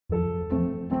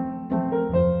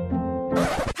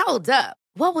Hold up.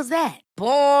 What was that?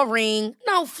 Boring.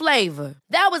 No flavor.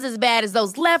 That was as bad as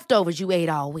those leftovers you ate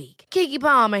all week. Keke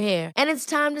Palmer here, and it's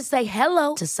time to say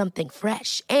hello to something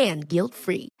fresh and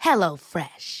guilt-free. Hello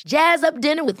Fresh. Jazz up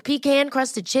dinner with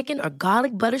pecan-crusted chicken or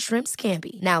garlic butter shrimp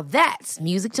scampi. Now that's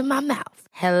music to my mouth.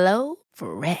 Hello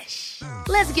Fresh.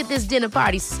 Let's get this dinner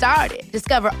party started.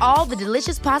 Discover all the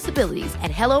delicious possibilities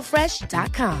at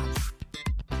hellofresh.com.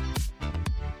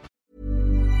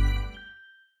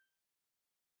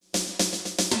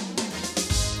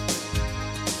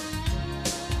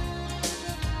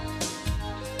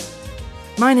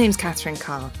 My name's Catherine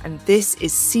Carr, and this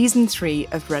is Season 3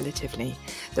 of Relatively,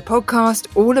 the podcast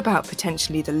all about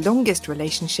potentially the longest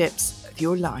relationships of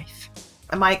your life.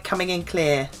 Am I coming in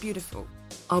clear? Beautiful.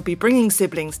 I'll be bringing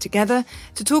siblings together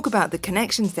to talk about the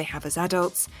connections they have as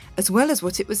adults, as well as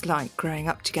what it was like growing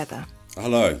up together.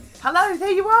 Hello. Hello, there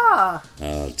you are.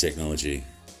 Technology.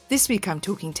 This week I'm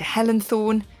talking to Helen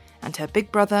Thorne and her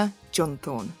big brother, John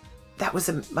Thorne. That was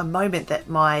a moment that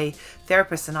my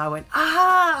therapist and I went,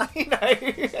 that's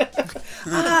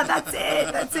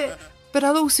it. But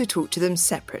I'll also talk to them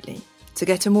separately to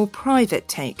get a more private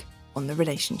take on the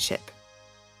relationship.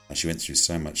 She went through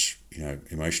so much,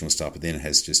 emotional stuff, but then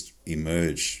has just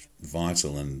emerged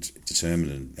vital and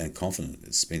determined and confident.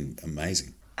 It's been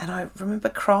amazing. And I remember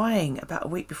crying about a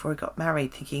week before I got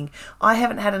married, thinking, I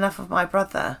haven't had enough of my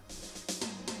brother.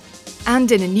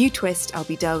 And in a new twist, I'll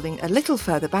be delving a little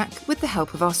further back with the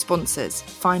help of our sponsors,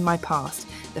 Find My Past,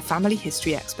 the family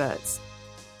history experts.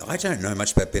 I don't know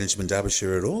much about Benjamin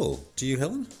Derbyshire at all. Do you,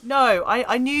 Helen? No,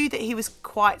 I knew that he was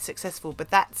quite successful, but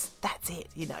that's it,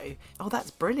 Oh, that's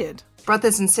brilliant.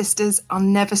 Brothers and sisters are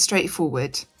never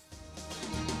straightforward.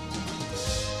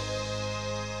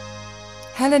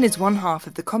 Helen is one half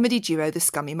of the comedy duo The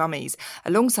Scummy Mummies,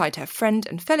 alongside her friend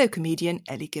and fellow comedian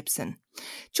Ellie Gibson.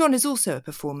 John is also a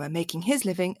performer, making his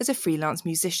living as a freelance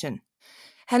musician.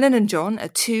 Helen and John are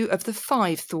 2 of the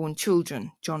 5 Thorne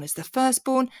children. John is the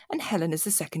firstborn and Helen is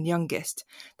the second youngest.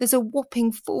 There's a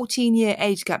whopping 14-year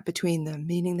age gap between them,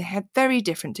 meaning they have very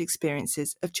different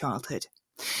experiences of childhood.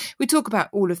 We talk about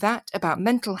all of that, about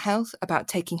mental health, about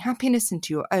taking happiness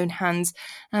into your own hands,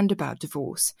 and about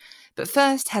divorce. But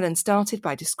first, Helen started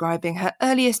by describing her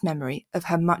earliest memory of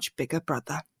her much bigger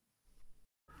brother.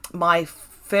 My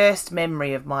first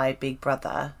memory of my big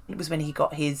brother, it was when he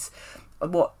got his,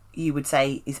 what you would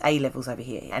say is A-levels over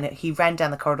here. And he ran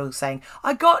down the corridor saying,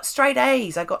 I got straight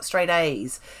A's. And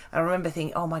I remember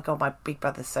thinking, oh my God, my big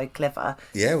brother's so clever.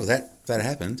 Yeah, well, that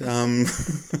happened.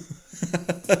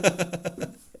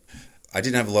 I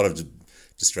didn't have a lot of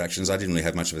distractions. I didn't really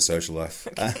have much of a social life.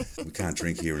 Okay. We can't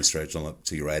drink here in Australia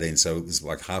until you're 18, so it was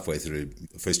like halfway through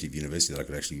the first year of university that I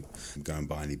could actually go and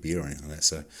buy any beer or anything like that.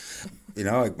 So,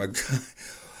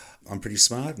 I'm pretty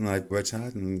smart and I worked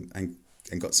hard and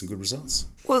got some good results.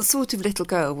 What sort of little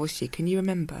girl was she? Can you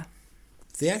remember?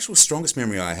 The actual strongest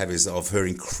memory I have is of her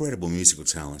incredible musical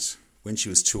talent. When she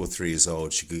was 2 or 3 years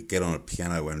old, she could get on a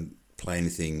piano and play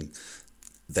anything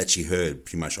that she heard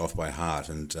pretty much off by heart,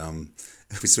 and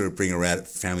we sort of bring her out at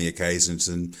family occasions,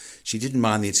 and she didn't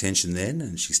mind the attention then,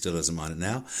 and she still doesn't mind it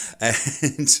now.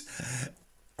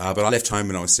 But I left home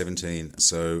when I was 17,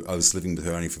 so I was living with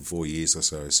her only for 4 years or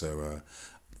so. So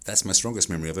that's my strongest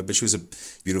memory of her. But she was a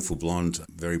beautiful, blonde,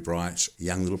 very bright,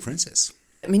 young little princess.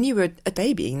 I mean, you were a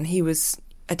baby and he was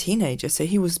a teenager, so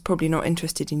he was probably not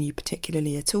interested in you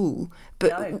particularly at all.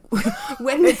 But no.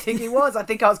 When I think he was, I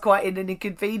think I was quite an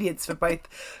inconvenience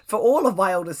for all of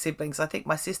my older siblings. I think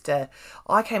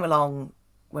I came along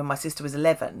when my sister was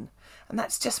 11, and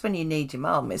that's just when you need your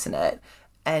mum, isn't it?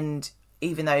 And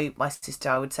even though my sister,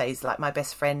 I would say, is like my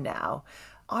best friend now,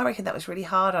 I reckon that was really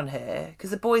hard on her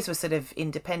because the boys were sort of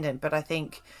independent, but I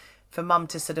think for mum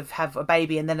to sort of have a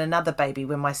baby and then another baby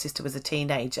when my sister was a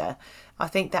teenager, I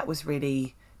think that was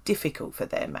really difficult for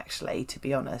them, actually, to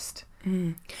be honest.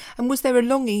 Mm. And was there a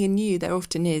longing in you, there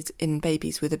often is in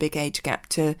babies with a big age gap,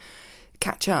 to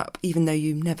catch up, even though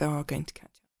you never are going to catch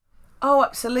up? Oh,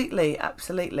 absolutely.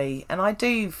 And I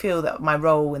do feel that my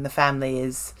role in the family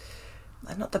is,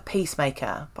 I'm not the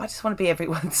peacemaker, but I just want to be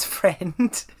everyone's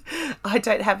friend. I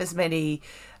don't have as many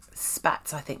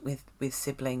spats, I think, with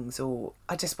siblings, or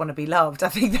I just want to be loved. I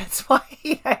think that's why,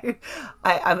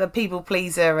 I'm a people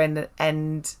pleaser, and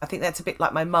I think that's a bit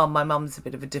like my mum. My mum's a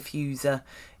bit of a diffuser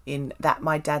in that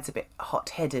my dad's a bit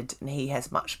hot-headed and he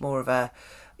has much more of a,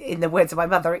 in the words of my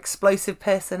mother, explosive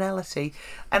personality.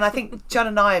 And I think John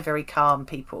and I are very calm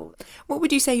people. What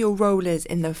would you say your role is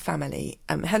in the family?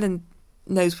 Helen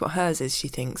knows what hers is, she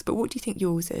thinks, but what do you think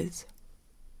yours is?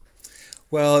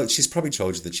 Well, she's probably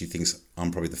told you that she thinks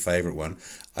I'm probably the favourite one.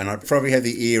 And I probably have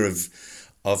the ear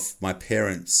of my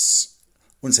parents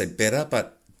wouldn't say better,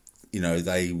 but,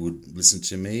 they would listen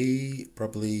to me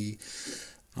probably.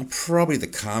 I'm probably the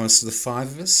calmest of the five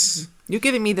of us. You're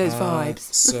giving me those vibes.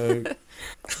 So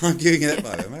I'm giving you that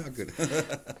vibe. Oh,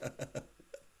 good.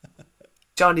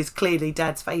 John is clearly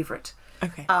Dad's favourite.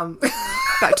 Okay.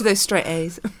 Back to those straight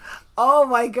A's. Oh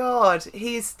my God,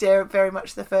 he is very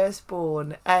much the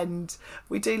firstborn, and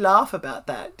we do laugh about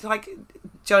that. Like,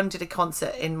 John did a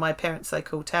concert in my parents'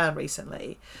 local town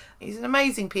recently. He's an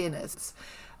amazing pianist.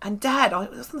 And Dad, I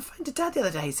was on the phone to Dad the other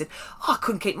day, he said, I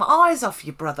couldn't keep my eyes off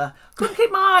you, brother. Couldn't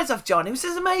keep my eyes off John. It was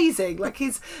just amazing. Like,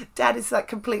 his dad is like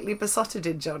completely besotted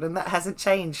in John, and that hasn't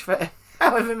changed for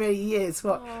however many years.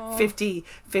 What, 50,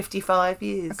 55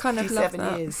 years? I kind of love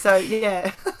that. Years. So,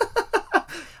 yeah.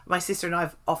 My sister and I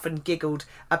have often giggled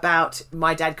about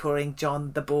my dad calling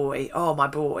John the boy. Oh, my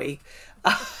boy.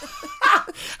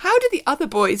 How do the other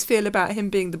boys feel about him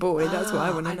being the boy? That's what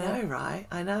I want to know. I know, right?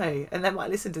 I know. And they might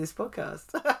listen to this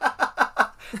podcast.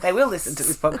 They will listen to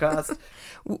this podcast.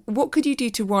 What could you do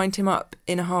to wind him up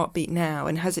in a heartbeat now?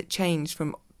 And has it changed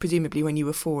from presumably when you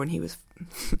were 4 and he was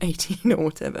 18 or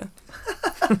whatever?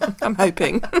 I'm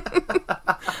hoping.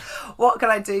 What can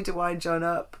I do to wind John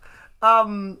up?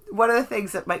 One of the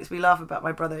things that makes me laugh about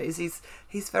my brother is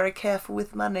he's very careful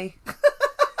with money.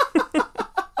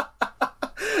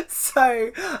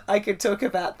 So I could talk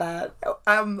about that.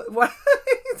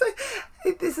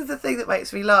 This is the thing that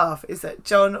makes me laugh, is that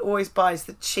John always buys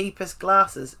the cheapest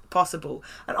glasses possible,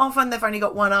 and often they've only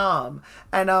got one arm.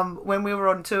 And when we were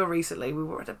on tour recently, we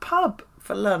were at a pub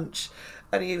for lunch,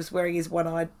 and he was wearing his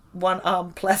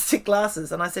one-arm plastic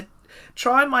glasses, and I said,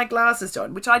 try my glasses,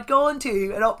 John, which I'd gone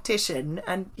to an optician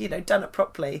and, done it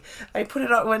properly. And he put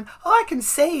it on and went, I can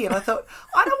see. And I thought,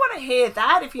 I don't want to hear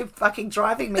that if you're fucking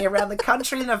driving me around the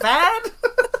country in a van.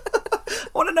 I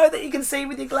want to know that you can see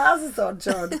with your glasses on,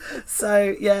 John.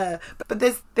 So, yeah. But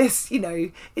there's this,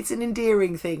 it's an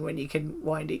endearing thing when you can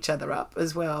wind each other up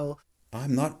as well.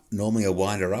 I'm not normally a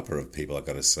winder-upper of people, I've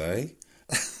got to say.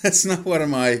 That's not one of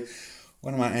my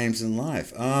aims in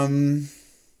life.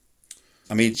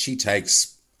 She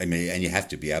takes, and you have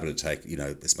to be able to take,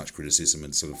 as much criticism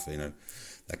and sort of,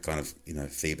 that kind of,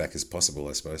 feedback as possible,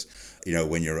 I suppose,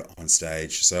 when you're on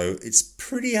stage. So it's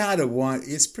pretty hard to wind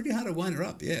her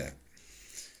up, yeah.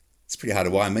 It's pretty hard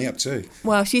to wind me up too.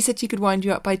 Well, she said she could wind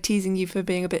you up by teasing you for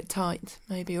being a bit tight,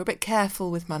 maybe, or a bit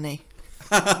careful with money.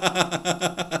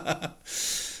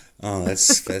 Oh,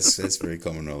 that's very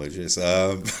common knowledge, yes.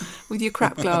 With your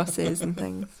crap glasses and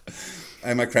things.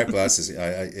 And my crap glasses,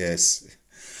 yes.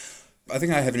 I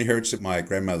think I have inherited my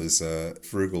grandmother's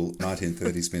frugal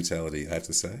 1930s mentality, I have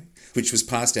to say, which was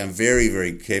passed down very,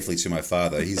 very carefully to my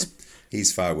father.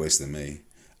 He's far worse than me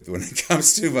when it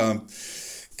comes to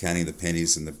counting the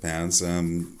pennies and the pounds.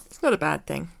 It's not a bad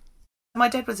thing. My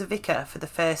dad was a vicar for the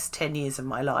first 10 years of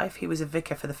my life. He was a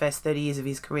vicar for the first 30 years of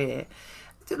his career.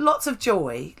 Lots of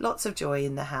joy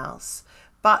in the house.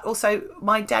 But also,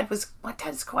 my dad's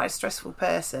quite a stressful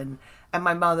person, and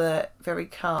my mother very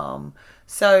calm.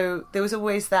 So there was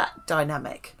always that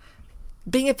dynamic.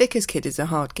 Being a vicar's kid is a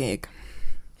hard gig,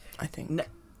 I think. No,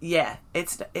 yeah,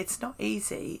 it's not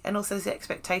easy. And also there's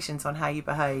expectations on how you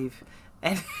behave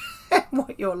and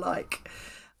what you're like.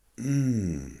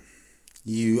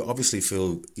 You obviously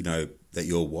feel, that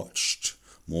you're watched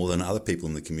more than other people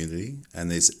in the community,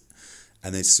 and there's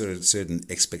sort of certain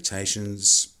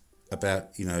expectations about,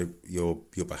 your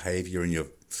behaviour and your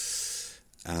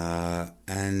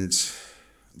and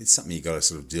it's something you got to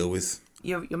sort of deal with.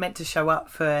 You're meant to show up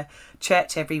for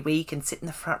church every week and sit in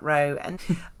the front row.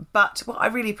 But what I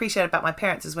really appreciate about my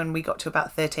parents is when we got to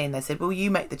about 13, they said, well, you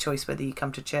make the choice whether you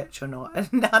come to church or not.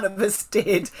 And none of us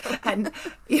did. And,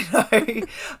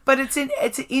 but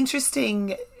it's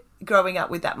interesting growing up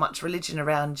with that much religion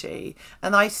around you.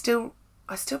 And I still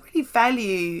really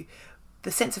value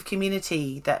the sense of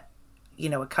community that,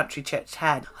 a country church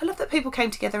had. I love that people came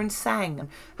together and sang, and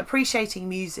appreciating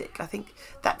music. I think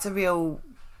that's a real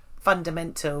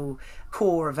fundamental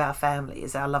core of our family,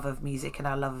 is our love of music and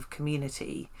our love of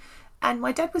community. And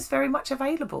my dad was very much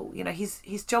available.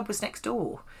 His job was next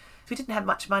door. We didn't have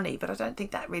much money, but I don't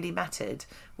think that really mattered.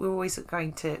 We were always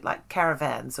going to like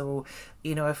caravans, or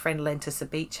a friend lent us a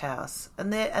beach house,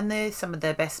 and they're some of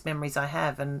the best memories I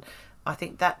have. And I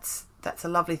think that's a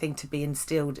lovely thing to be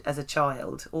instilled as a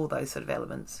child, all those sort of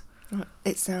elements.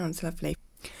 It sounds lovely.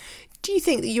 Do you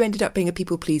think that you ended up being a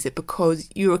people pleaser because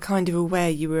you were kind of aware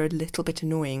you were a little bit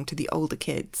annoying to the older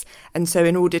kids, and so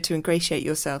in order to ingratiate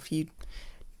yourself, you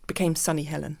became Sunny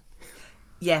Helen?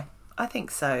 Yeah, I think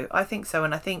so.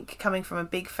 And I think coming from a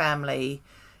big family,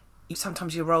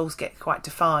 sometimes your roles get quite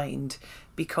defined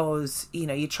because, you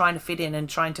know, you're trying to fit in and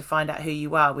trying to find out who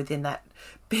you are within that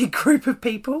big group of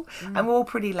people. And we're all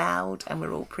pretty loud and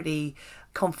we're all pretty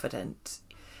confident.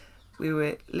 We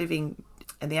were living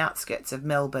in the outskirts of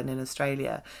Melbourne in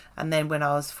Australia, and then when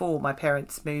I was 4, my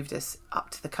parents moved us up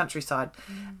to the countryside.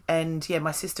 And yeah,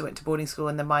 my sister went to boarding school,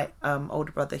 and then my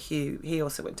older brother Hugh, he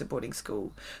also went to boarding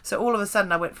school. So all of a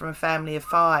sudden I went from a family of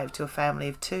 5 to a family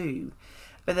of 2.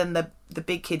 But then the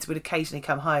big kids would occasionally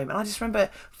come home, and I just remember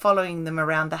following them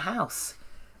around the house,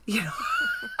 you know.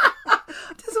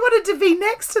 I just wanted to be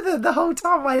next to them the whole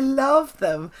time. I loved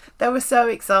them. They were so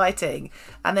exciting.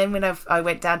 And then when I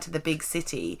went down to the big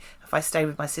city, if I stayed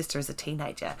with my sister as a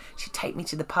teenager, she'd take me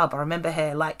to the pub. I remember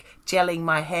her like gelling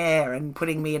my hair and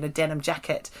putting me in a denim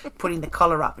jacket, putting the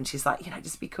collar up, and she's like, you know,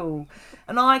 just be cool.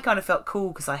 And I kind of felt cool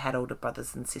because I had older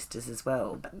brothers and sisters as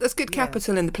well. That's good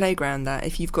capital in the playground, that,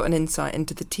 if you've got an insight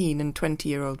into the teen and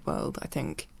 20-year-old world, I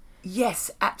think.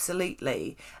 Yes,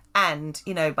 absolutely. And,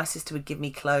 you know, my sister would give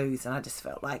me clothes, and I just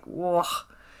felt like, whoa.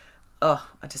 Oh,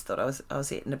 I just thought I was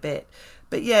hitting a bit.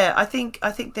 But yeah, I think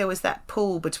there was that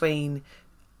pull between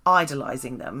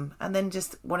idolising them and then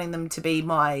just wanting them to be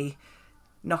my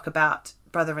knockabout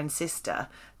brother and sister.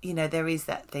 You know, there is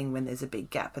that thing when there's a big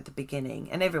gap at the beginning,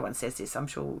 and everyone says this, I'm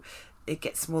sure it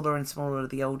gets smaller and smaller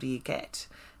the older you get.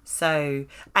 So,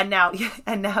 and now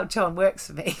John works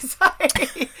for me. So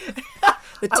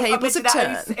the tables have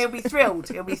turned. He'll be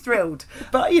thrilled.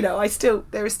 But, you know,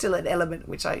 there is still an element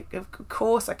which I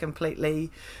completely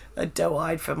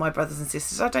doe-eyed for my brothers and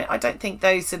sisters. I don't think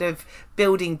those sort of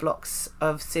building blocks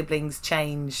of siblings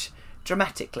change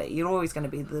dramatically. You're always going to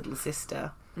be the little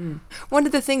sister. One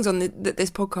of the things on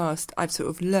this podcast I've sort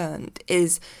of learned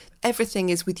is everything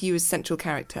is with you as central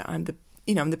character. I'm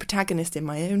the protagonist in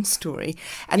my own story.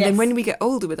 And then when we get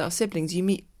older with our siblings, you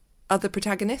meet other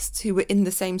protagonists who were in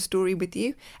the same story with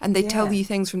you, and they tell you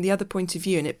things from the other point of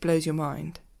view, and it blows your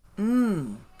mind.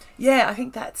 Yeah, I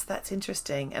think that's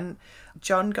interesting. And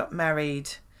John got married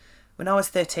when I was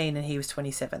 13 and he was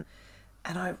 27.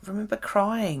 And I remember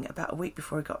crying about a week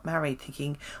before he got married,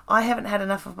 thinking, I haven't had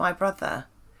enough of my brother.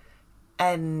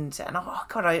 And oh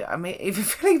God, I mean, even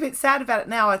feeling a bit sad about it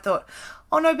now, I thought,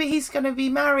 oh no, but he's going to be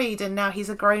married and now he's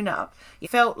a grown up. It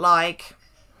felt like,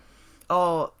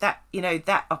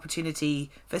 that opportunity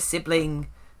for sibling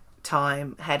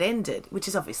time had ended, which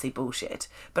is obviously bullshit.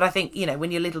 But I think, you know,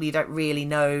 when you're little, you don't really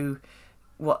know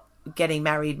what getting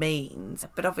married means.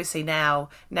 But obviously now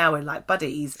we're like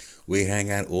buddies. We hang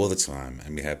out all the time,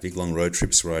 and we have big long road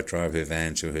trips where I drive her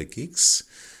van to her gigs.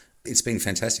 It's been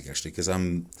fantastic, actually, because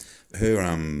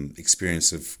her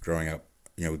experience of growing up,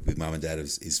 you know, with mum and dad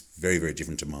is very, very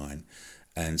different to mine,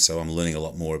 and so I'm learning a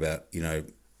lot more about, you know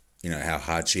how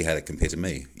hard she had it compared to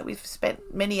me. We've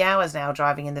spent many hours now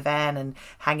driving in the van and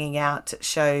hanging out at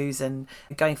shows and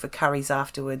going for curries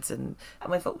afterwards, and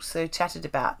we've also chatted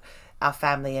about our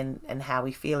family and how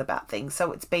we feel about things.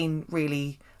 So it's been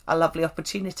really a lovely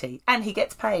opportunity, and he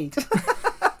gets paid.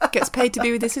 Gets paid to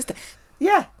be with his sister.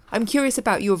 Yeah. I'm curious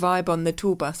about your vibe on the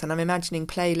tour bus, and I'm imagining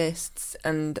playlists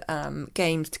and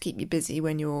games to keep you busy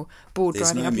when you're bored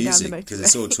driving up and down the motorway. There's no music, because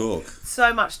it's all talk.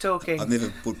 So much talking. I've never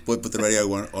put the radio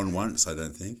on once, I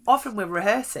don't think. Often we're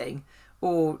rehearsing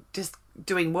or just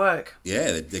doing work.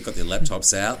 Yeah, they've got their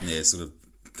laptops out and they're sort of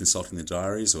consulting their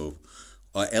diaries, or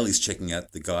Ellie's checking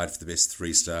out the guide for the best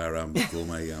 3-star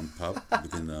gourmet pub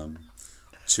within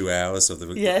 2 hours of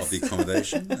the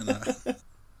accommodation. And,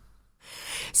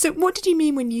 So what did you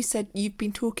mean when you said you've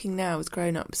been talking now as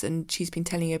grown-ups and she's been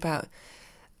telling you about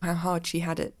how hard she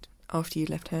had it after you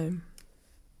left home?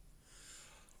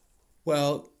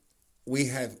 Well, we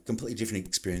have completely different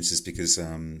experiences because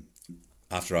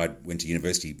after I went to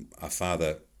university, our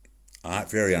father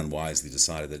very unwisely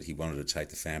decided that he wanted to take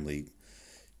the family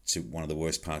to one of the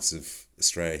worst parts of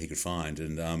Australia he could find,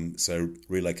 and so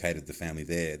relocated the family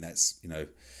there. And that's, you know,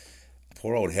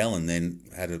 poor old Helen then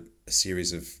had a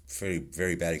series of very,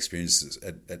 very bad experiences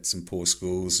at some poor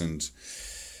schools, and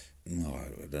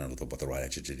I don't know what the right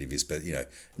adjective is, but, you know,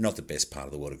 not the best part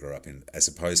of the world to grow up in, as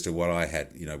opposed to what I had,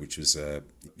 you know, which was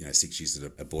 6 years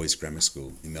at a boys' grammar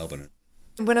school in Melbourne.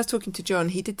 When I was talking to John,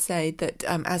 he did say that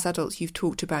as adults you've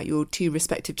talked about your two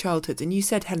respective childhoods, and you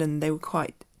said, Helen, they were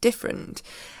quite different,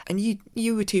 and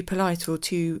you were too polite or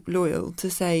too loyal to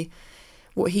say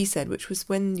what he said, which was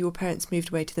when your parents moved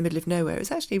away to the middle of nowhere, it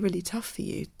was actually really tough for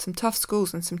you. Some tough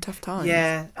schools and some tough times.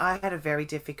 Yeah, I had a very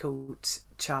difficult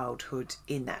childhood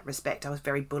in that respect. I was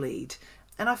very bullied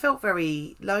and I felt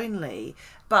very lonely,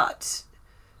 but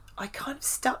I kind of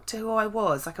stuck to who I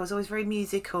was. Like, I was always very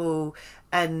musical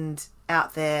and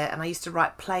out there, and I used to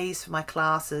write plays for my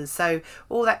classes. So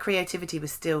all that creativity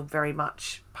was still very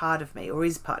much part of me, or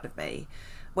is part of me.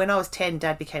 when I was 10,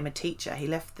 Dad became a teacher. He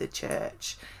left the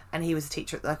church and he was a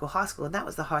teacher at the local high school, and that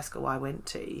was the high school I went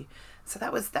to. So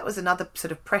that was another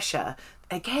sort of pressure,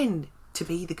 again, to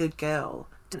be the good girl.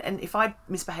 And if I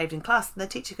misbehaved in class, then the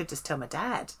teacher could just tell my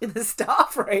dad in the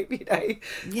staff room, you know.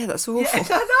 Yeah, that's awful. Yeah,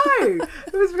 I know.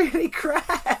 It was really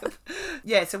crap.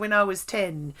 Yeah, so when I was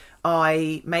 10,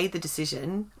 I made the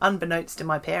decision, unbeknownst to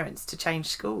my parents, to change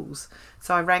schools.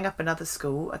 So I rang up another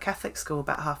school, a Catholic school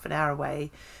about half an hour away,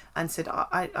 and said,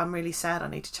 I'm really sad, I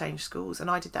need to change schools. And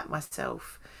I did that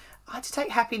myself. I had to take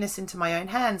happiness into my own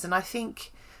hands. And I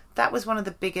think that was one of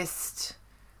the biggest,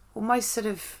 or most sort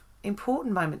of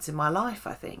important moments in my life,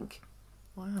 I think.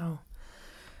 Wow.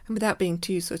 And without being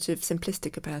too sort of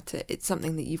simplistic about it, it's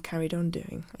something that you've carried on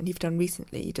doing, and you've done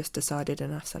recently. You just decided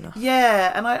enough's enough.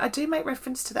 Yeah, and I do make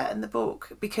reference to that in the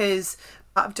book, because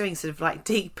I'm doing sort of like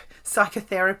deep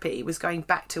psychotherapy, was going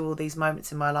back to all these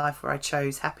moments in my life where I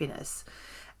chose happiness.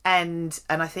 And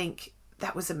I think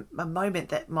that was a moment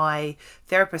that my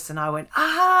therapist and I went,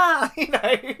 you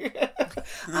know,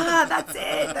 that's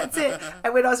it.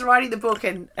 And when I was writing the book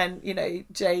and you know,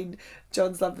 Jane,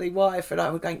 John's lovely wife, and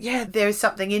I were going, yeah, there is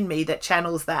something in me that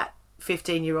channels that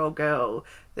 15-year-old girl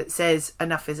that says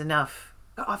enough is enough.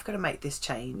 I've got to make this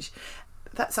change.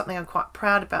 That's something I'm quite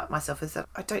proud about myself, is that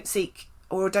I don't seek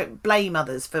or don't blame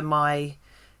others for my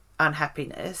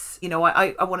unhappiness. You know,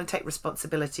 I want to take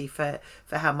responsibility for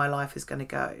how my life is going to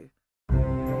go.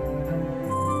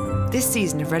 This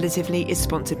season of Relatively is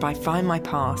sponsored by Find My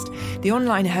Past, the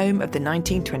online home of the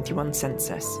 1921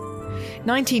 census.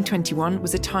 1921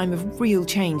 was a time of real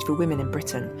change for women in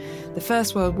Britain. The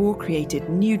First World War created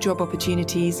new job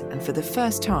opportunities, and for the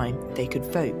first time, they could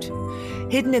vote.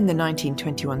 Hidden in the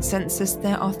 1921 census,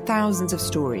 there are thousands of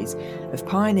stories of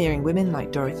pioneering women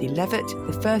like Dorothy Levitt,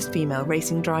 the first female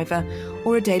racing driver,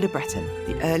 or Adela Breton,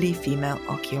 the early female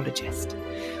archaeologist.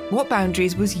 What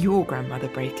boundaries was your grandmother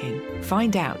breaking?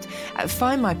 Find out at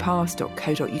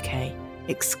findmypast.co.uk,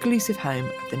 exclusive home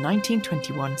of the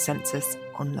 1921 census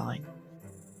online.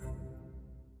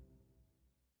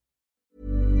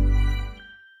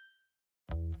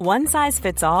 One size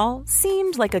fits all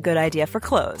seemed like a good idea for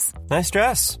clothes. Nice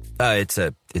dress. It's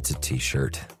a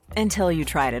t-shirt. Until you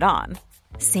tried it on.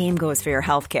 Same goes for your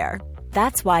healthcare.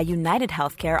 That's why United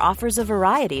Healthcare offers a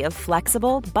variety of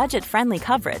flexible, budget-friendly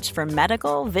coverage for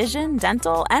medical, vision,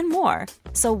 dental, and more.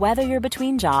 So whether you're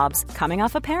between jobs, coming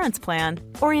off a parent's plan,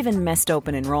 or even missed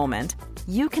open enrollment,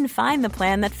 you can find the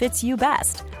plan that fits you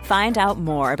best. Find out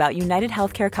more about United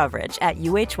Healthcare coverage at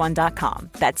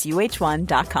uh1.com. That's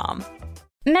uh1.com.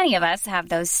 Many of us have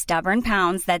those stubborn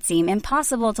pounds that seem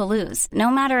impossible to lose, no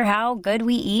matter how good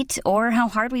we eat or how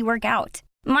hard we work out.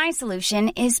 My solution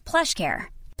is PlushCare.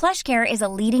 PlushCare is a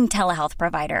leading telehealth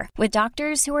provider with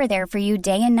doctors who are there for you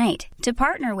day and night to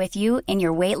partner with you in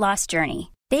your weight loss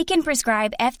journey. They can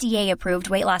prescribe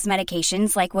FDA-approved weight loss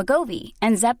medications like Wegovy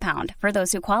and Zepbound for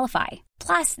those who qualify.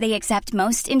 Plus, they accept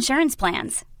most insurance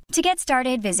plans. To get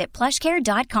started, visit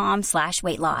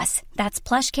plushcare.com/weightloss. That's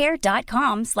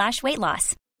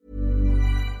plushcare.com/weightloss.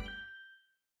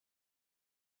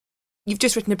 You've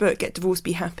just written a book, Get Divorced,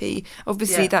 Be Happy.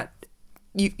 Obviously, that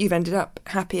you've ended up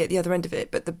happy at the other end of it,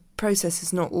 but the process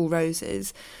is not all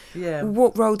roses. Yeah.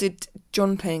 What role did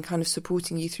John play in kind of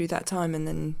supporting you through that time, and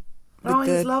then with he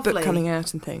was the lovely. book coming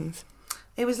out and things?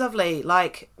 It was lovely.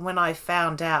 Like, when I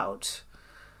found out...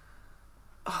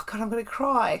 Oh, God, I'm going to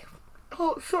cry.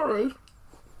 Oh, sorry.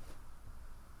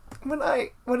 When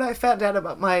I found out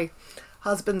about my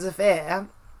husband's affair,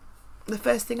 the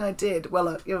first thing I did,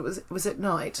 it was at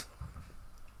night,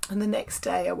 and the next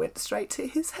day I went straight to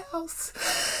his house,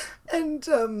 and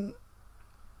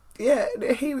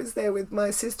he was there with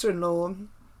my sister-in-law,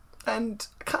 and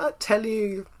I can't tell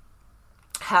you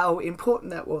how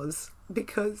important that was,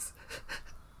 because,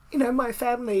 you know, my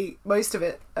family, most of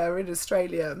it are in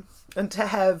Australia, and to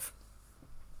have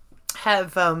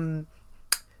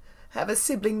a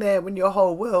sibling there when your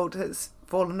whole world has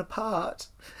fallen apart,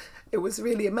 it was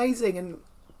really amazing. And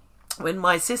when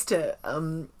my sister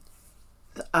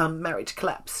marriage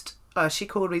collapsed, she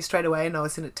called me straight away, and I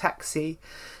was in a taxi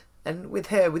and with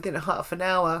her within a half an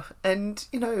hour. And,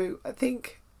 you know, I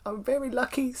think I'm very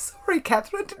lucky. Sorry,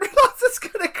 Catherine, I didn't realise I was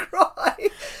going to cry.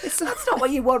 That's not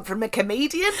what you want from a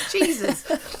comedian. Jesus.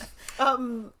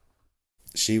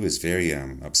 She was very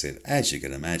upset, as you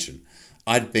can imagine.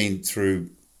 I'd been through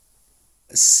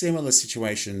a similar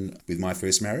situation with my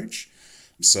first marriage,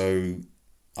 so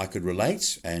I could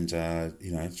relate and,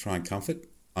 try and comfort.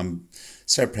 I'm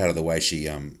so proud of the way she,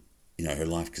 her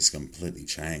life just completely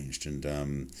changed,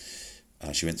 and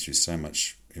she went through so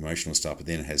much emotional stuff, but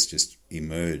then has just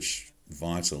emerged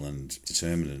vital and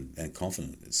determined and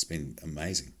confident. It's been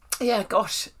amazing. Yeah,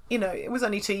 gosh, it was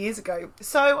only 2 years ago.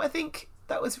 So I think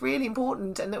that was really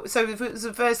important. And so it was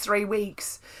the first 3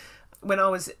 weeks when I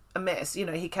was a mess,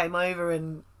 he came over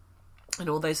and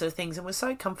all those sort of things, and was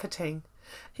so comforting.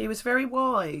 He was very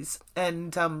wise.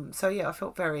 And so, yeah, I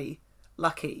felt very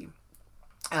lucky.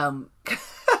 4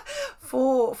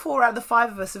 out of the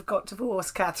 5 of us have got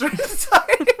divorced, Catherine. So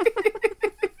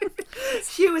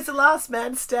Hugh is the last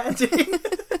man standing.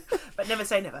 But never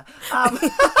say never.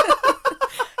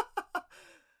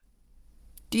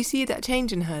 Do you see that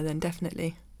change in her then,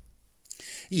 definitely?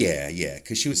 Yeah,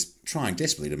 because she was trying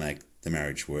desperately to make the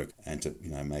marriage work and to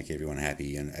make everyone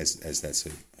happy, and as that's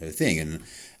her thing,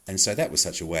 and so that was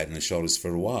such a weight on her shoulders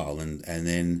for a while, and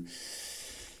then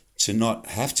to not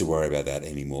have to worry about that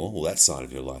anymore, or that side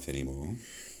of her life anymore,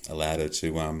 allowed her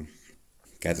to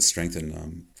gather strength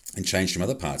and change from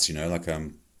other parts.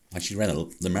 Like she ran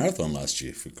the marathon last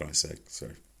year, for Christ's sake.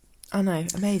 So I know,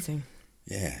 amazing.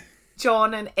 Yeah.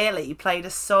 John and Ellie played a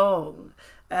song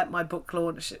at my book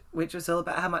launch, which was all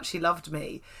about how much she loved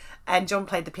me. And John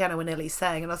played the piano when Ellie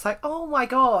sang. And I was like, oh my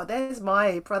God, there's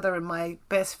my brother and my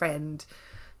best friend.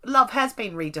 Love has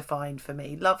been redefined for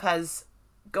me. Love has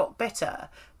got better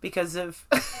because of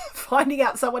finding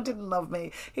out someone didn't love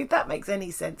me, if that makes any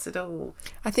sense at all.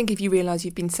 I think if you realise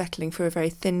you've been settling for a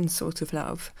very thin sort of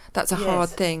love, that's a hard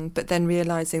thing. But then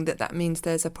realising that means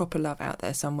there's a proper love out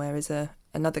there somewhere is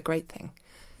another great thing.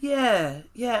 Yeah.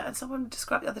 And someone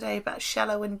described the other day about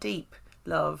shallow and deep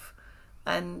love.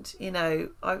 And, I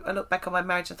look back on my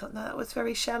marriage and thought, no, that was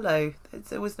very shallow.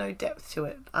 There was no depth to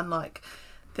it, unlike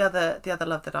the other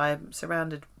love that I am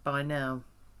surrounded by now.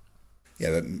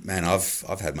 Yeah, but man, I've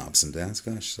had my ups and downs,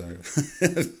 gosh. So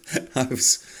I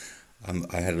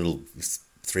had a little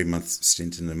 3-month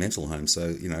stint in a mental home.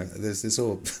 So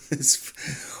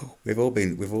we've all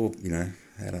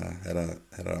had our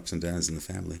ups and downs in the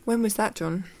family. When was that,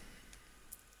 John?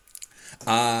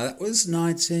 That was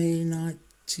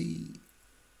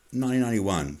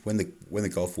 1991 when the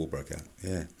Gulf War broke out.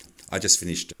 Yeah, I just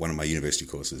finished one of my university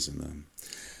courses and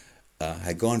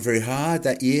had gone very hard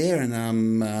that year, and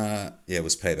it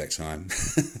was payback time.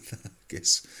 I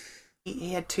guess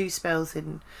he had 2 spells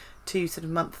in 2 sort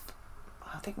of months.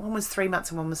 I think one was 3 months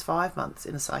and one was 5 months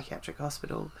in a psychiatric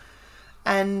hospital.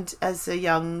 And as a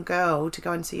young girl, to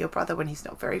go and see your brother when he's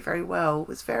not very, very well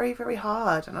was very, very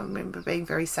hard. And I remember being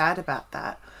very sad about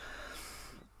that.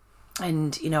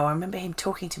 And, I remember him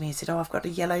talking to me. He said, I've got a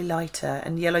yellow lighter,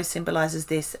 and yellow symbolises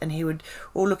this. And he would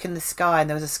all look in the sky, and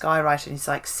there was a skywriter, and he's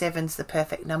like, 7's the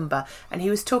perfect number. And he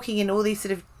was talking in all these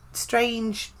sort of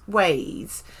strange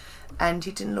ways, and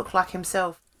he didn't look like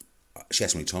himself. She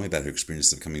hasn't really told me about her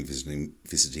experience of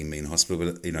visiting me in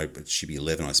hospital, but she'd be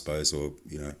 11, I suppose, or,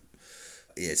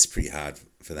 it's pretty hard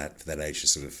for that age to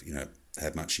sort of,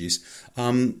 have much use.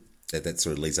 That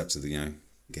sort of leads up to the,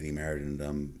 getting married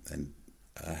and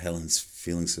Helen's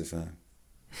feelings of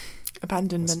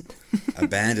abandonment.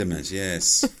 Abandonment,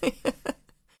 yes.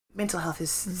 Mental health is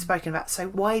spoken about so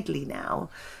widely now,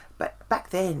 but back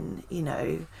then,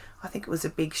 I think it was a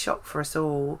big shock for us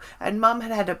all. And Mum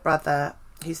had a brother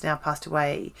who's now passed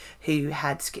away who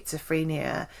had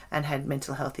schizophrenia and had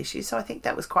mental health issues, so I think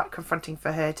that was quite confronting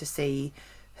for her to see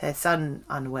her son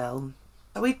unwell.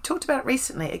 We talked about it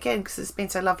recently, again, because it's been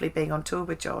so lovely being on tour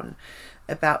with John,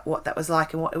 about what that was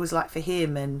like and what it was like for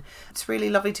him. And it's really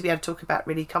lovely to be able to talk about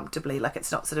really comfortably, like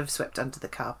it's not sort of swept under the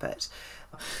carpet.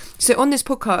 So on this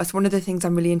podcast, one of the things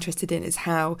I'm really interested in is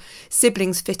how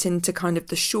siblings fit into kind of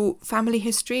the short family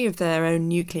history of their own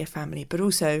nuclear family, but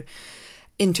also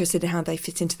interested in how they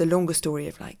fit into the longer story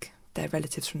of like their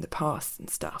relatives from the past and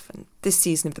stuff. And this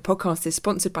season of the podcast is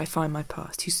sponsored by Find My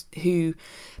Past, who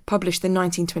published the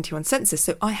 1921 census.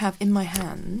 So I have in my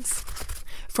hands,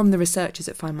 from the researchers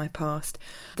at Find My Past,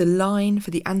 the line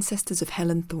for the ancestors of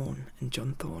Helen Thorne and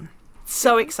John Thorne.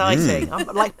 So exciting. I'm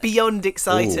like beyond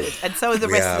excited. Ooh, and so are the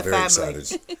rest of the family.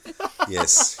 Excited.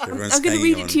 Yes. I'm going to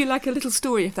read it to you like a little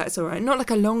story, if that's all right. Not like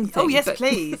a long thing. Oh, yes,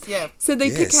 please. Yeah. So they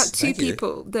pick out 2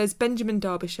 people. There's Benjamin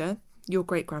Derbyshire, your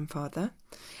great-grandfather,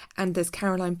 and there's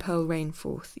Caroline Pearl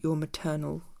Rainforth, your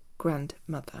maternal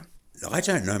grandmother. I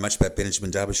don't know much about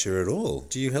Benjamin Derbyshire at all.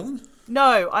 Do you, Helen?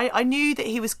 No, I knew that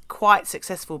he was quite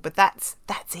successful, but that's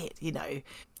it,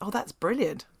 Oh, that's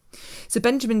brilliant. So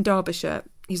Benjamin Derbyshire,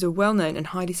 he's a well-known and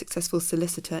highly successful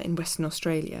solicitor in Western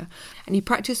Australia, and he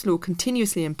practiced law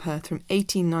continuously in Perth from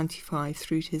 1895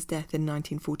 through to his death in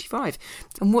 1945.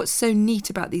 And what's so neat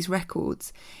about these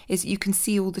records is that you can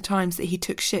see all the times that he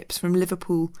took ships from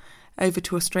Liverpool over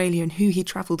to Australia and who he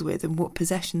travelled with and what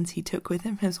possessions he took with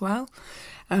him as well.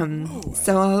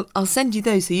 So I'll send you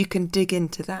those so you can dig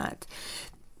into that.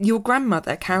 Your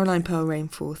grandmother, Caroline Pearl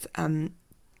Rainforth,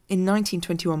 in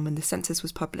 1921, when the census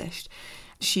was published,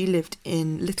 she lived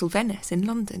in Little Venice in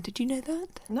London. Did you know that?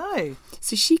 No.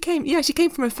 So she came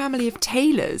from a family of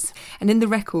tailors. And in the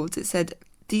records it said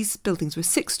these buildings were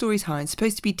 6 stories high and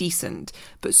supposed to be decent,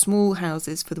 but small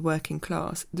houses for the working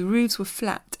class. The roofs were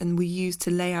flat and were used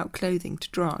to lay out clothing to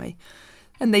dry.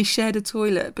 And they shared a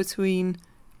toilet between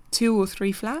 2 or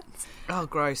 3 flats. Oh,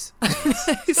 gross.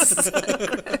 So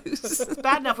gross. It's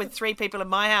bad enough with 3 people in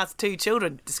my house, 2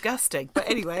 children. Disgusting. But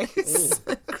anyway.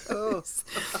 So gross.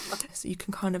 So you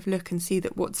can kind of look and see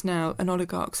that what's now an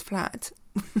oligarch's flat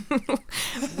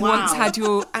once had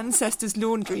your ancestors'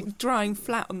 laundry drying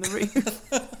flat on the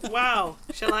roof. Wow.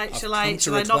 Shall I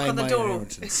knock on the door?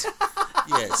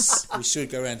 Yes, we should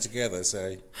go around together,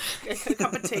 so... A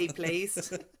cup of tea,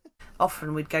 please.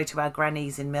 Often we'd go to our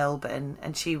granny's in Melbourne,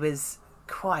 and she was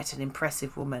quite an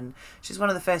impressive woman. She's one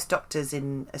of the first doctors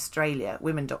in Australia,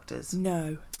 women doctors.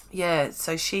 No. Yeah,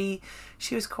 so she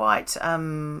was quite she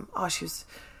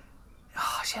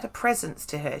had a presence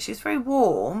to her. She was very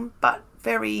warm, but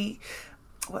very,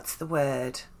 what's the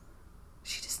word?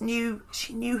 She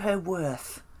knew her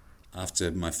worth.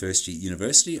 After my first year at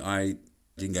university, I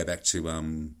didn't go back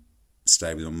to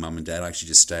stay with my mum and dad. I actually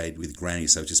just stayed with Granny,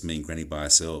 so just me and Granny by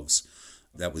ourselves.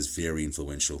 That was very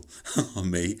influential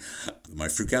on me. My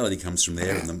frugality comes from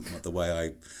there, and the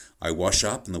way I wash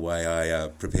up and the way I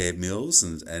prepare meals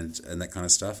and that kind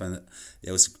of stuff. And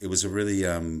it was a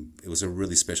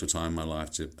really special time in my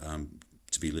life to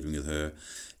be living with her.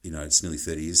 You know, it's nearly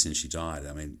 30 years since she died.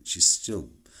 I mean, she's still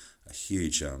a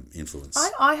huge influence.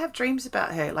 I have dreams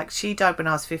about her. Like, she died when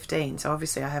I was 15, so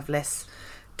obviously I have less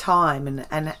time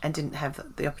and didn't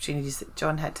have the opportunities that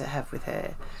John had to have with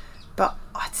her. But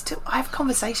I have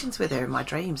conversations with her in my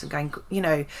dreams and going, you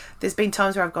know, there's been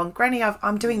times where I've gone, Granny,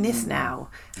 I'm doing this now.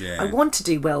 Yeah. I want to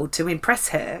do well to impress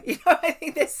her. You know, I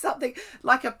think there's something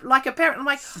like a parent. I'm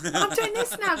like, I'm doing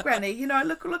this now, Granny. You know,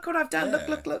 look what I've done.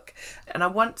 Yeah. Look. And I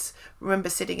once remember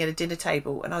sitting at a dinner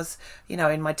table, and I was, you know,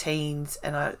 in my teens,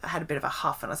 and I had a bit of a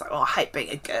huff, and I was like, oh, I hate being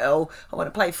a girl. I want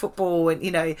to play football, and you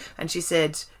know. And she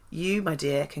said, you, my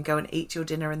dear, can go and eat your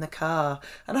dinner in the car.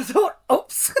 And I thought,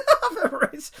 oops,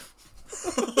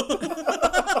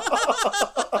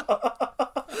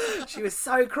 she was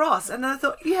so cross. And I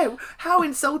thought, yeah, how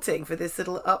insulting for this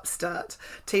little upstart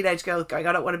teenage girl going,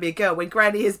 I don't want to be a girl, when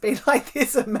Granny has been like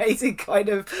this amazing kind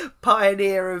of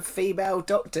pioneer of female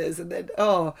doctors, and then,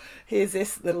 oh, here's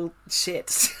this little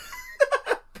shit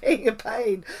being a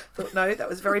pain. Thought, no, that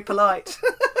was very polite.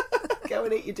 Go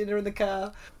and eat your dinner in the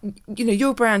car. You know,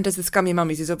 your brand as the Scummy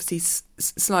Mummies is obviously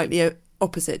slightly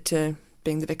opposite to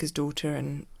being the vicar's daughter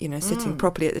and, you know, sitting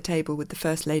properly at the table with the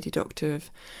First Lady Doctor of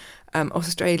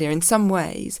Australia in some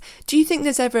ways. Do you think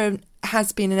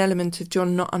has been an element of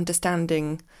John not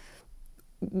understanding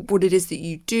what it is that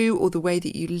you do, or the way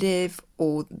that you live,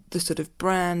 or the sort of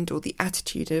brand or the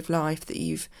attitude of life that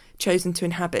you've chosen to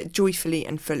inhabit joyfully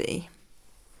and fully?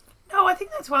 No, I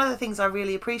think that's one of the things I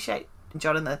really appreciate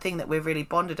John, and the thing that we've really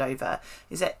bonded over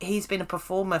is that he's been a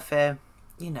performer for,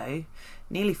 you know,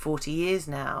 nearly 40 years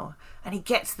now, and he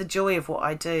gets the joy of what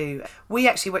I do. We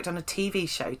actually worked on a TV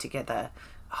show together.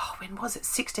 Oh, when was it?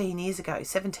 17 years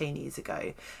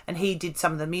ago. And he did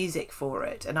some of the music for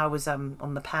it, and I was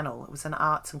on the panel. It was an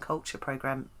arts and culture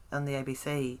programme on the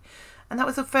ABC. And that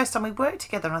was the first time we worked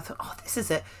together, and I thought, oh, this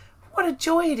is it. What a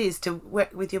joy it is to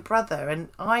work with your brother. And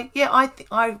I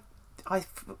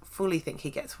fully think he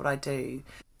gets what I do.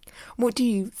 What do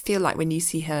you feel like when you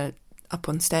see her up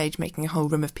on stage making a whole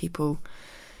room of people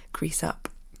crease up?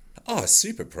 Oh,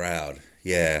 super proud,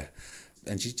 yeah.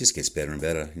 And she just gets better and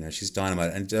better. You know, she's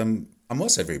dynamite. And I'm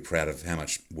also very proud of how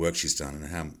much work she's done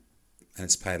and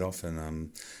it's paid off,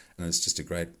 and it's just a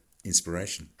great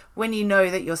inspiration. When you know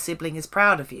that your sibling is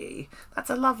proud of you, that's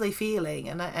a lovely feeling,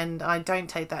 and I don't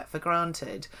take that for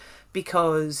granted,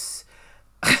 because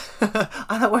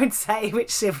and I won't say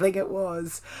which sibling it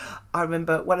was. I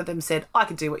remember one of them said, I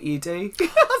could do what you do.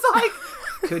 I was like,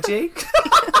 could you?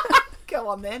 Go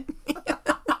on then.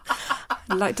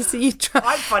 I'd like to see you try.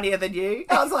 I'm funnier than you.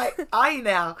 I was like, are you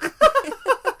now?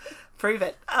 Prove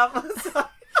it.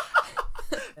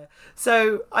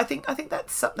 So I think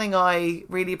that's something I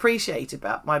really appreciate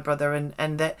about my brother,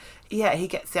 and that, yeah, he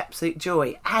gets the absolute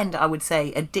joy, and I would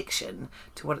say addiction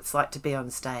to what it's like to be on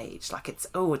stage. Like it's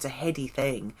a heady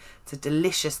thing. It's a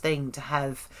delicious thing to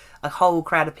have a whole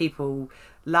crowd of people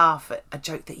laugh at a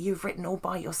joke that you've written all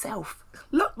by yourself.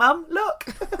 Look, Mum, look.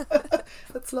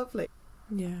 That's lovely.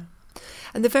 Yeah.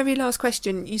 And the very last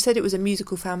question, you said it was a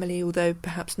musical family, although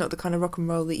perhaps not the kind of rock and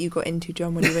roll that you got into,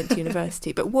 John, when you went to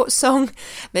university. But what song,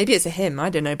 maybe it's a hymn, I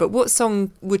don't know, but what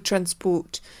song would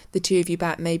transport the two of you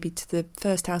back maybe to the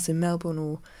first house in Melbourne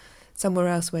or somewhere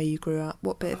else where you grew up?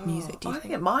 What bit of music do you think? I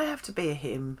think it might have to be a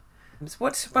hymn.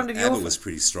 What's one of your... ABBA was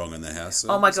pretty strong in the house.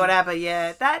 Oh my God, ABBA,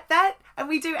 yeah. That, and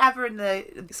we do ABBA in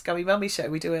the Scummy Mummy show.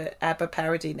 We do an ABBA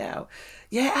parody now.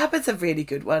 Yeah, ABBA's a really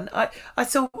good one. I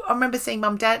remember seeing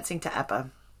Mum dancing to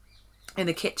ABBA in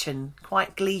the kitchen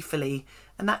quite gleefully,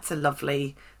 and that's a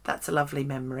lovely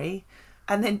memory.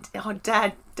 And then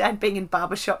Dad being in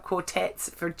barbershop quartets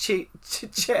for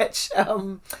church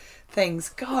things.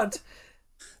 God.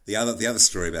 The other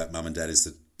story about Mum and Dad is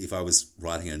that if I was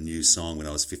writing a new song when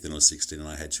I was 15 or 16 and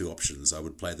I had two options, I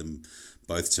would play them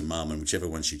both to Mum, and whichever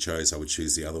one she chose, I would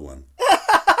choose the other one.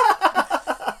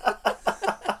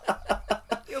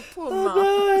 Your poor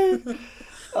Mum. No.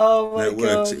 Oh my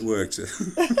God. It worked.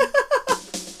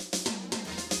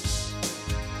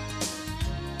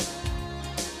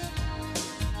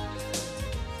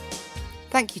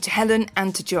 Thank you to Helen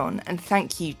and to John, and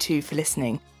thank you too for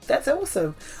listening. That's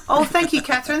awesome. Oh, thank you,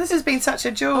 Catherine. This has been such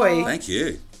a joy. Thank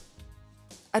you.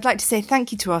 I'd like to say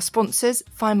thank you to our sponsors,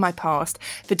 Find My Past,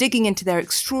 for digging into their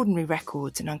extraordinary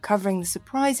records and uncovering the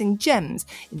surprising gems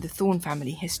in the Thorne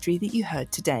family history that you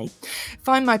heard today.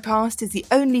 Find My Past is the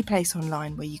only place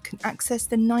online where you can access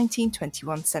the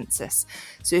 1921 census.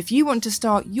 So if you want to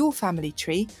start your family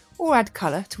tree or add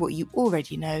colour to what you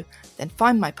already know, then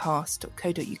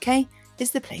findmypast.co.uk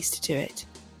is the place to do it.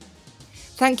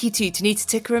 Thank you to Tanita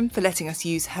Tickerham for letting us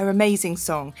use her amazing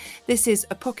song. This is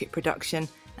a Pocket production,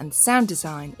 and sound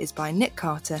design is by Nick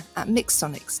Carter at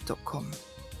mixsonics.com.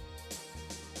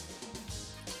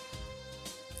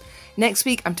 Next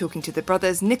week, I'm talking to the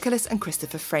brothers Nicholas and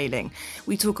Christopher Frayling.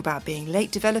 We talk about being late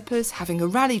developers, having a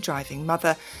rally-driving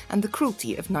mother, and the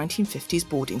cruelty of 1950s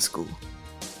boarding school.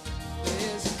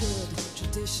 There's a good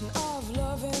tradition of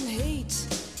love and hate.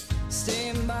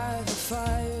 Staying by the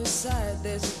fireside,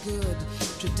 there's a good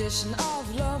tradition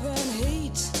of love and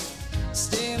hate.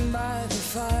 Staying by the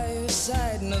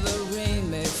fireside, no, the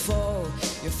rain may fall.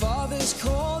 Your father's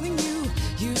calling you,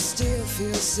 you still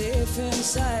feel safe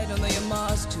inside. Although your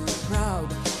mom's too proud,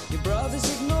 your brother's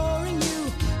ignoring you,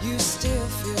 you still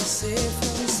feel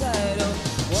safe inside. Oh,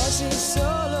 was it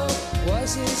solo?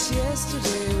 Was it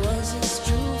yesterday? Was it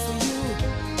true for you?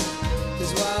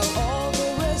 'Cause while all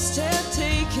the rest had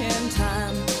taken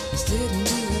time, this didn't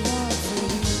do a lot for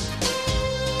you.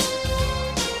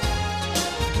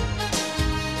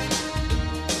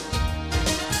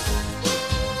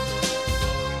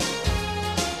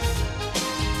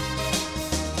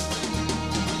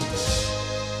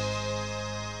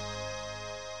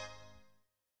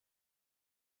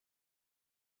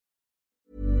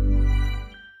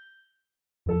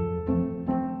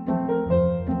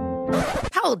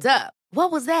 Hold up.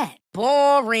 What was that?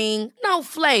 Boring. No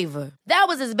flavor. That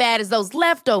was as bad as those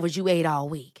leftovers you ate all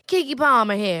week. Keke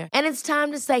Palmer here, and it's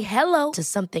time to say hello to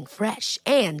something fresh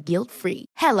and guilt-free.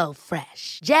 Hello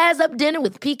Fresh. Jazz up dinner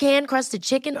with pecan-crusted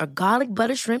chicken or garlic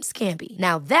butter shrimp scampi.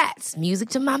 Now that's music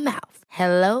to my mouth.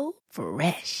 Hello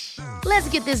Fresh. Let's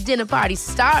get this dinner party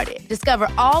started. Discover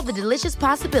all the delicious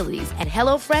possibilities at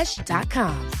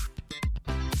HelloFresh.com.